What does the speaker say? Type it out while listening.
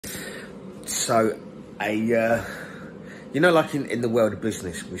So, you know, like in the world of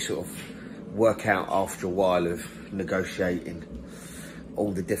business, we sort of work out after a while of negotiating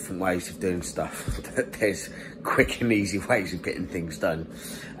all the different ways of doing stuff, that there's quick and easy ways of getting things done.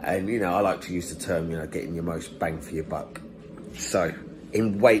 And, you know, I like to use the term, you know, getting your most bang for your buck. So,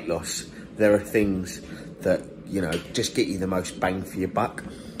 in weight loss, there are things that, you know, just get you the most bang for your buck.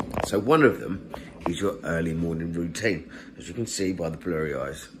 So one of them is your early morning routine. As you can see by the blurry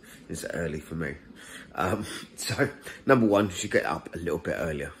eyes, it's early for me. So number one is you get up a little bit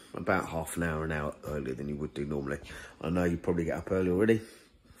earlier, about half an hour earlier than you would do normally. I know you probably get up early already.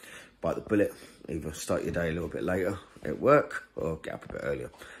 Bite the bullet, either start your day a little bit later at work or get up a bit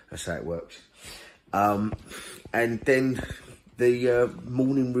earlier. That's how it works. And then the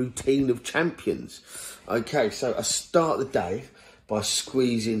morning routine of champions. Okay, so I start the day by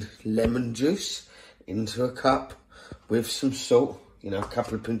squeezing lemon juice into a cup with some salt, you know, a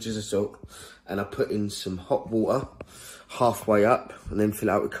couple of pinches of salt, and I put in some hot water halfway up and then fill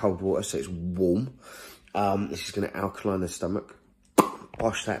it out with cold water so it's warm. This is going to alkaline the stomach.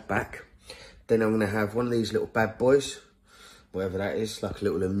 Wash that back. Then I'm going to have one of these little bad boys, whatever that is, like a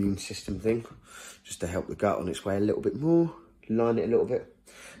little immune system thing, just to help the gut on its way a little bit more, line it a little bit.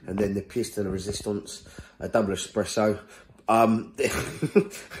 And then the pièce de la résistance, a double espresso.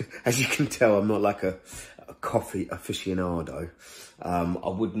 As you can tell, I'm not like a coffee aficionado. I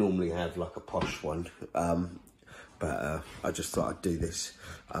would normally have like a posh one, but I just thought I'd do this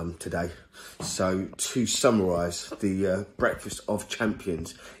today. So to summarise, the breakfast of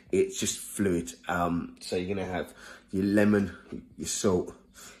champions, it's just fluid. So you're gonna have your lemon, your salt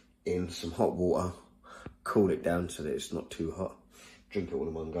in some hot water, cool it down so that it's not too hot. Drink it all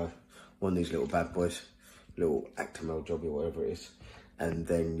in one go. One of these little bad boys, little Actimel jobby, whatever it is, and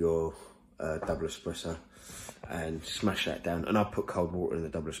then your double espresso, and smash that down. And I'll put cold water in the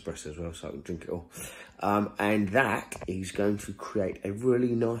double espresso as well so I can drink it all. And that is going to create a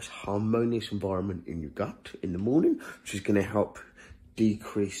really nice harmonious environment in your gut in the morning, which is going to help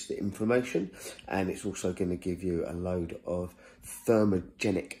decrease the inflammation, and it's also going to give you a load of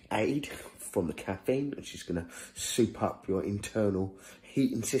thermogenic aid from the caffeine, which is going to soup up your internal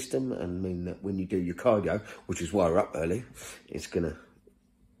heating system and mean that when you do your cardio, which is why we're up early, it's going to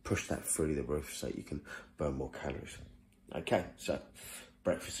push that through the roof so you can burn more calories. Okay, so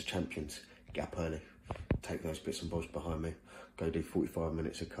breakfast of champions, get up early, take those bits and bobs behind me, go do 45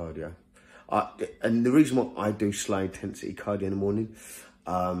 minutes of cardio. And the reason why I do slow intensity cardio in the morning,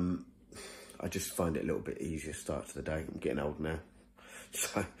 I just find it a little bit easier start to the day. I'm getting old now.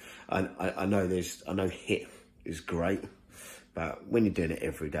 So I know HIIT is great, but when you're doing it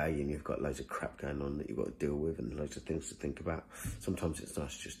every day and you've got loads of crap going on that you've got to deal with and loads of things to think about, sometimes it's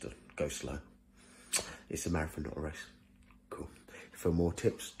nice just to go slow. It's a marathon, not a race. Cool. For more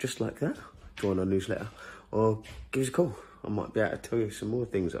tips just like that, join our newsletter or give us a call. I might be able to tell you some more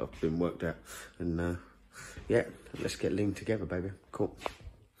things that have been worked out. And yeah, let's get lean together, baby. Cool.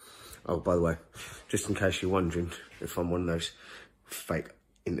 Oh, by the way, just in case you're wondering if I'm one of those fake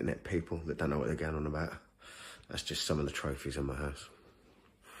internet people that don't know what they're going on about, that's just some of the trophies in my house.